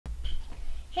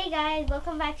Hey guys,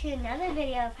 welcome back to another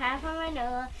video of Half on My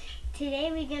Nola. Today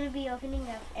we're going to be opening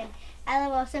up an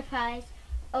LOL surprise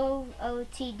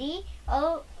OOTD.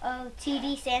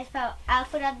 OOTD stands for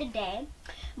Outfit of the Day.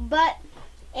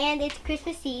 And it's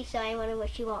Christmas Eve, so I want to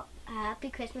wish you all a happy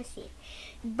Christmas Eve.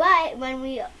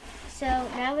 So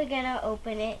now we're going to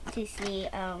open it to see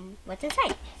what's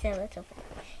inside. So let's open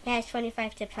it. It has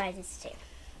 25 surprises too.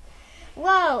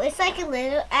 Whoa, it's like a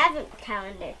little advent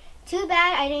calendar. Too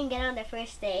bad I didn't get on the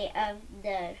first day of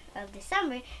the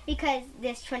summer because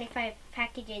there's 25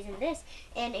 packages in this,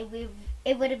 and it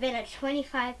would have been a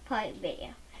 25-part video.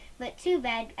 But too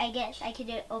bad. I guess I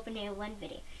could open it in one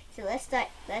video. So let's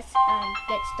get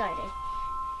started.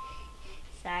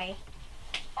 Sorry.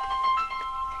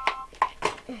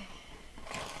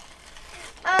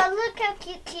 Oh, look how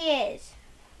cute she is.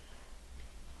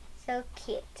 So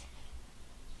cute.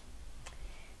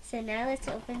 So now let's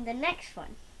open the next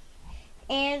one.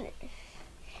 And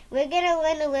we're going to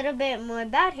learn a little bit more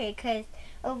about her because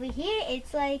over here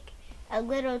it's like a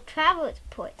little travel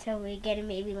port. So we're going to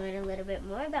maybe learn a little bit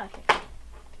more about her.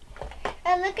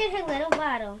 Oh, look at her little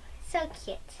bottle. So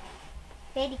cute.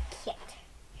 Very cute.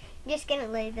 I'm just going to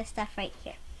lay the stuff right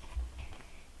here.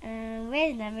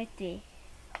 Where's number 3?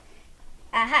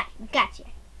 Aha, gotcha.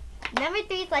 Number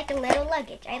 3 is like a little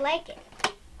luggage. I like it.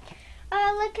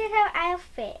 Oh, look at her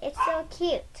outfit. It's so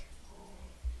cute.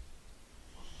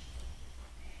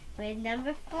 With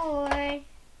number 4.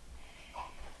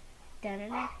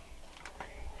 Dun-dun-dun.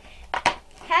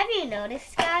 Have you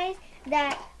noticed, guys,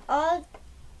 that all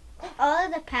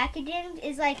of the packaging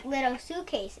is like little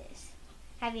suitcases?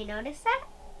 Have you noticed that?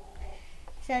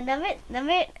 So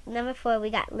number 4, we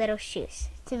got little shoes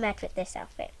to match with this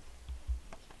outfit.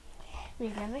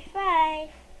 With number 5.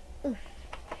 Ooh.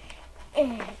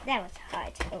 That was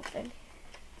hard to open.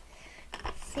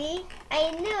 See?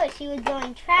 I knew she was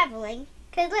going traveling.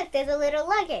 Because look, there's a little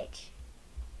luggage.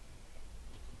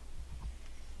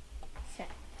 So,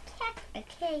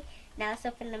 okay. Now let's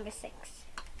open number 6.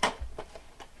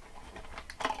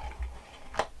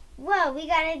 Whoa, we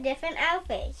got a different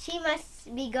outfit. She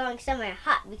must be going somewhere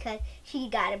hot because she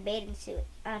got a bathing suit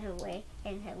on her way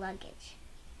in her luggage.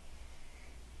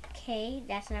 Okay,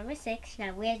 that's number 6.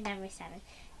 Now where's number 7?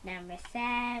 Number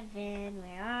 7,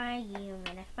 where are you? I'm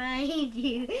gonna find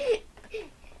you.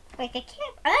 Like I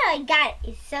can't. Oh, I got it.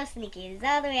 It's so sneaky. It's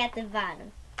all the way at the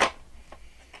bottom. Oh,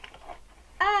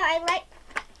 I like.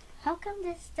 How come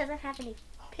this doesn't have any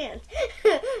pants?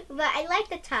 But I like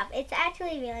the top. It's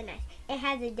actually really nice. It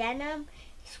has a denim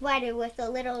sweater with a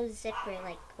little zipper,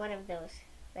 like one of those,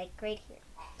 like right here.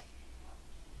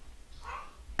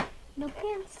 No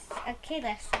pants. Okay,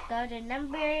 let's go to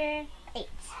number 8.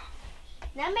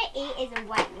 Number 8 is a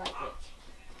white luggage.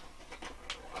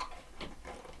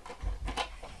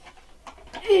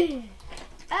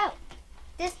 Oh,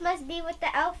 this must be with the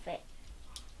outfit.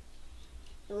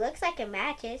 It looks like it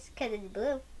matches because it's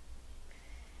blue.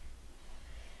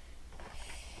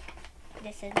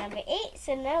 This is number 8,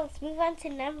 so now let's move on to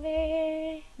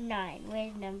number 9.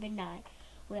 Where's number 9?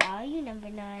 Where are you, number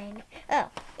 9? Oh,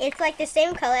 it's like the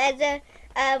same color as the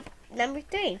number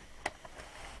 3.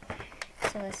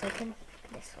 So let's open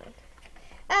this one.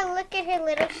 Oh, look at her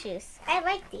little shoes. I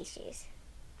like these shoes.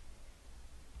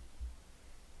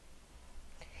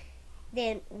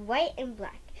 Then white and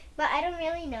black. But I don't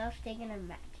really know if they're going to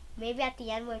match. Maybe at the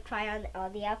end we'll try on all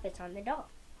the outfits on the doll.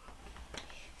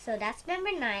 So that's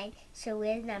number 9. So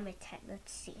where's number 10?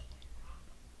 Let's see.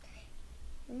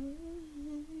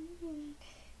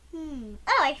 Oh,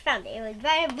 I found it. It was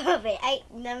right above it.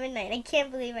 Number 9. I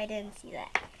can't believe I didn't see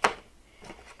that.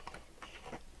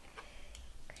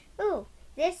 Ooh,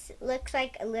 this looks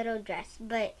like a little dress,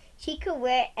 but she could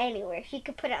wear it anywhere. She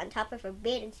could put it on top of her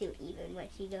bathing suit even when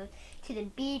she goes to the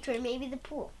beach or maybe the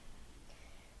pool.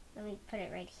 Let me put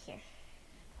it right here.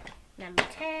 Number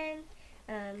 10.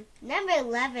 Number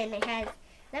 11,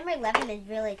 number 11 is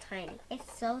really tiny.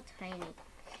 It's so tiny.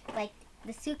 Like,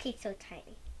 the suitcase is so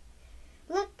tiny.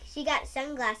 Look, she got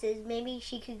sunglasses. Maybe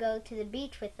she could go to the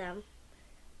beach with them.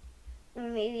 Or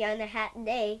maybe on a hot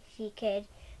day, she could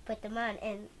put them on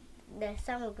and the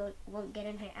sun won't get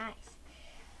in her eyes.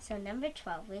 So number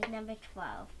 12. Where's number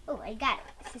 12? Oh, I got it.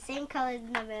 It's the same color as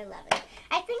number 11.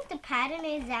 I think the pattern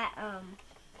is that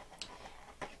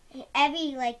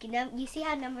you see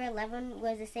how number 11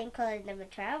 was the same color as number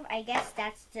 12? I guess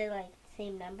that's the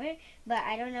same number, but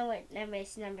I don't know what number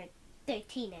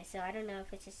 13 is, so I don't know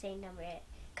if it's the same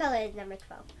color as number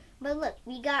 12. But look,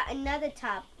 we got another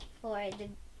top for the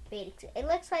bathing suit. It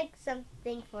looks like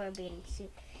something for a bathing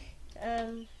suit.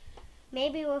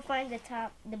 Maybe we'll find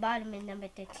the bottom in number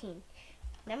 13.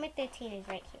 Number 13 is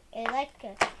right here.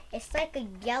 It's like a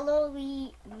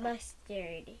yellowy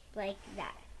mustard, like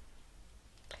that.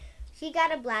 She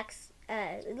got a black,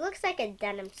 it looks like a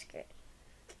denim skirt.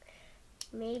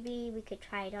 Maybe we could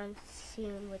try it on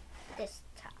soon with this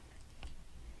top.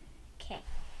 Okay,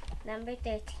 number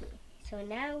 13. So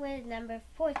now with number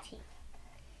 14.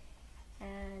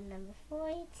 Number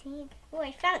 14. Oh,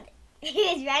 I found it.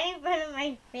 It was right in front of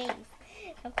my face.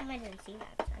 How come I didn't see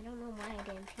that? I don't know why I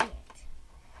didn't see it.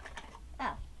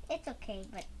 Oh, it's okay,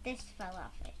 but this fell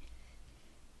off it.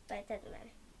 But it doesn't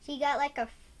matter. She got like a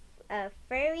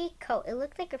furry coat. It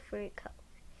looked like a furry coat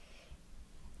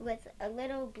with a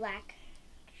little black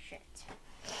shirt.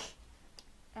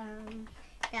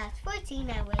 That's 14.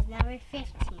 That was number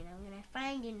 15. I'm gonna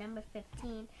find you number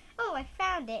 15. Oh, I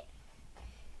found it.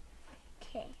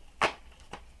 Okay.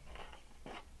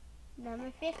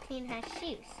 Number 15 has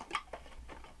shoes.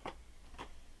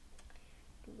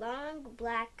 Long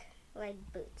black like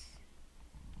boots.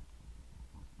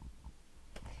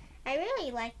 I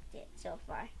really liked it so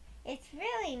far. It's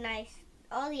really nice.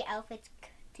 All the outfits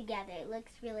together. It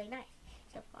looks really nice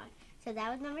so far. So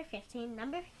that was number 15.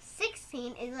 Number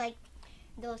 16 is like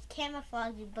those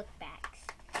camouflage book bags.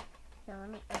 So let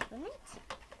me open it.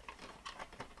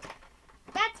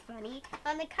 That's funny.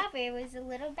 On the cover was a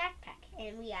little backpack,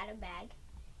 and we got a bag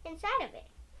inside of it.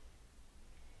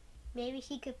 Maybe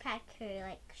she could pack her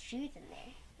like shoes in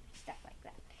there, stuff like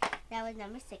that. That was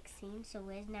number 16. So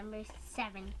where's number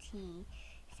 17?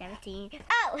 17.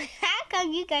 Oh, how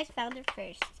come you guys found it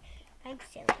first? I'm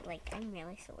silly. Like, I'm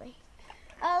really silly.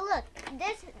 Oh, look.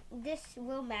 This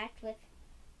will match with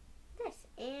this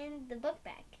and the book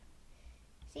bag.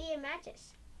 See, it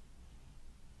matches.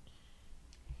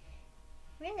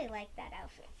 Really like that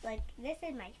outfit. Like, this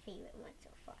is my favorite one so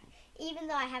far. Even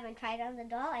though I haven't tried on the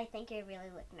doll, I think it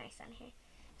really looked nice on her.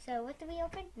 So what did we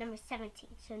open? Number 17.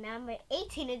 So number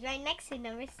 18 is right next to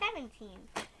number 17.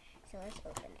 So let's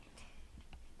open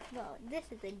it. Well, this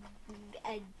is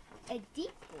a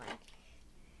deep one.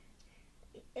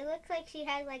 It looks like she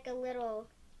has like a little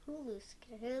hula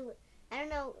skirt. I don't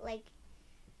know,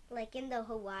 like in the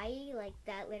Hawaii, like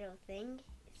that little thing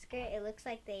skirt. It looks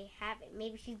like they have it.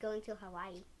 Maybe she's going to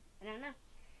Hawaii. I don't know.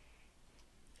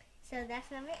 So that's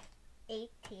number 18,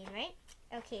 right?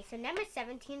 Okay, so number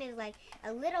 17 is like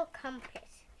a little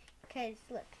compass. Because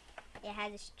look, it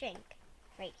has a string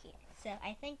right here. So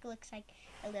I think it looks like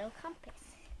a little compass.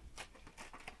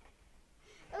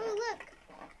 Oh, look.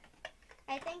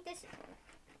 I think this,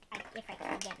 if I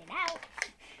can get it out.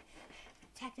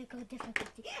 Technical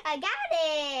difficulty. I got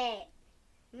it!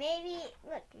 Maybe,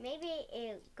 look, maybe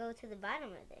it'll go to the bottom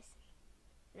of this.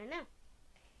 I don't know.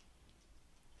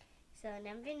 So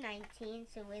number 19,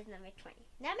 so where's number 20?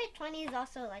 Number 20 is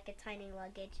also like a tiny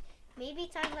luggage. Maybe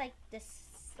it's on like this,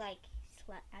 like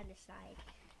on the side.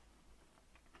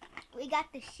 We got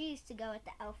the shoes to go with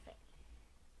the outfit.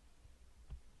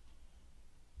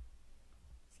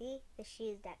 See? The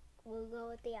shoes that will go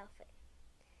with the outfit.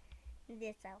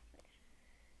 This outfit.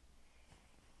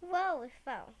 Whoa, it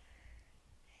fell.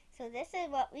 So this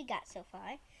is what we got so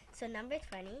far. So number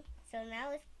 20. So now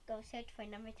let's go search for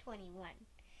number 21.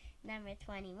 Number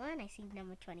 21, I see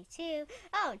number 22.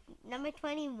 Oh, number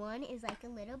 21 is like a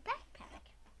little backpack.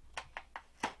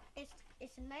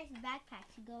 It's a nice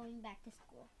backpack to going back to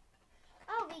school.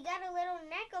 Oh, we got a little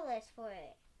necklace for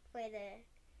it.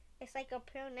 It's like a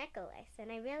pearl necklace,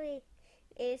 and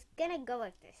it's gonna go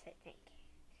with this, I think.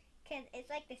 Cause it's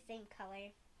like the same color.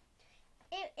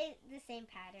 It's the same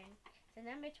pattern. So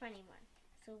number 21.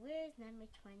 So where's number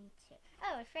 22?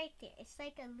 Oh, it's right there. It's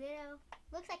like a little,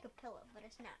 looks like a pillow, but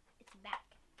it's not. It's back.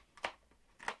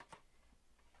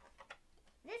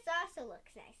 This also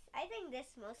looks nice. I think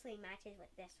this mostly matches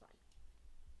with this one.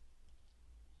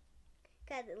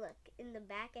 Because look, in the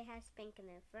back it has pink, and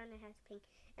in the front it has pink,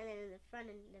 and then in the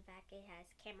front and the back it has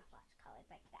camouflage colors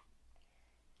like that.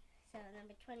 So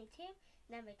number 22,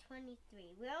 number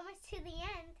 23. We're almost to the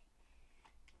end.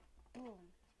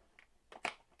 Boom.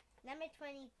 Number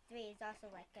 23 is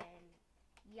also like a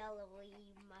yellowy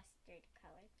mustard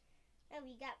color. Oh,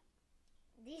 we got,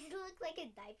 these look like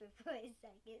a diaper for a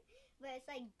second, but it's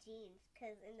like jeans,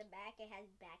 because in the back it has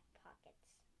back pockets.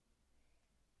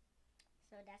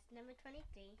 So that's number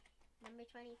 23. Number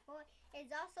 24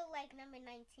 is also like number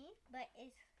 19, but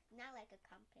it's not like a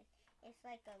compass. It's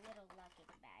like a little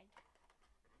luggage bag.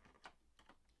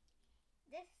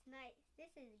 This is nice.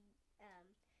 This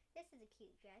is a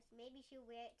cute dress. Maybe she'll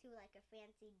wear it to like a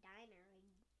fancy diner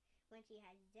when she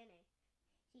has dinner.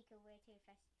 She could wear it to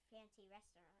a fancy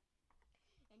restaurant.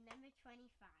 And number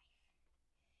 25,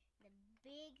 the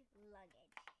big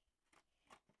luggage.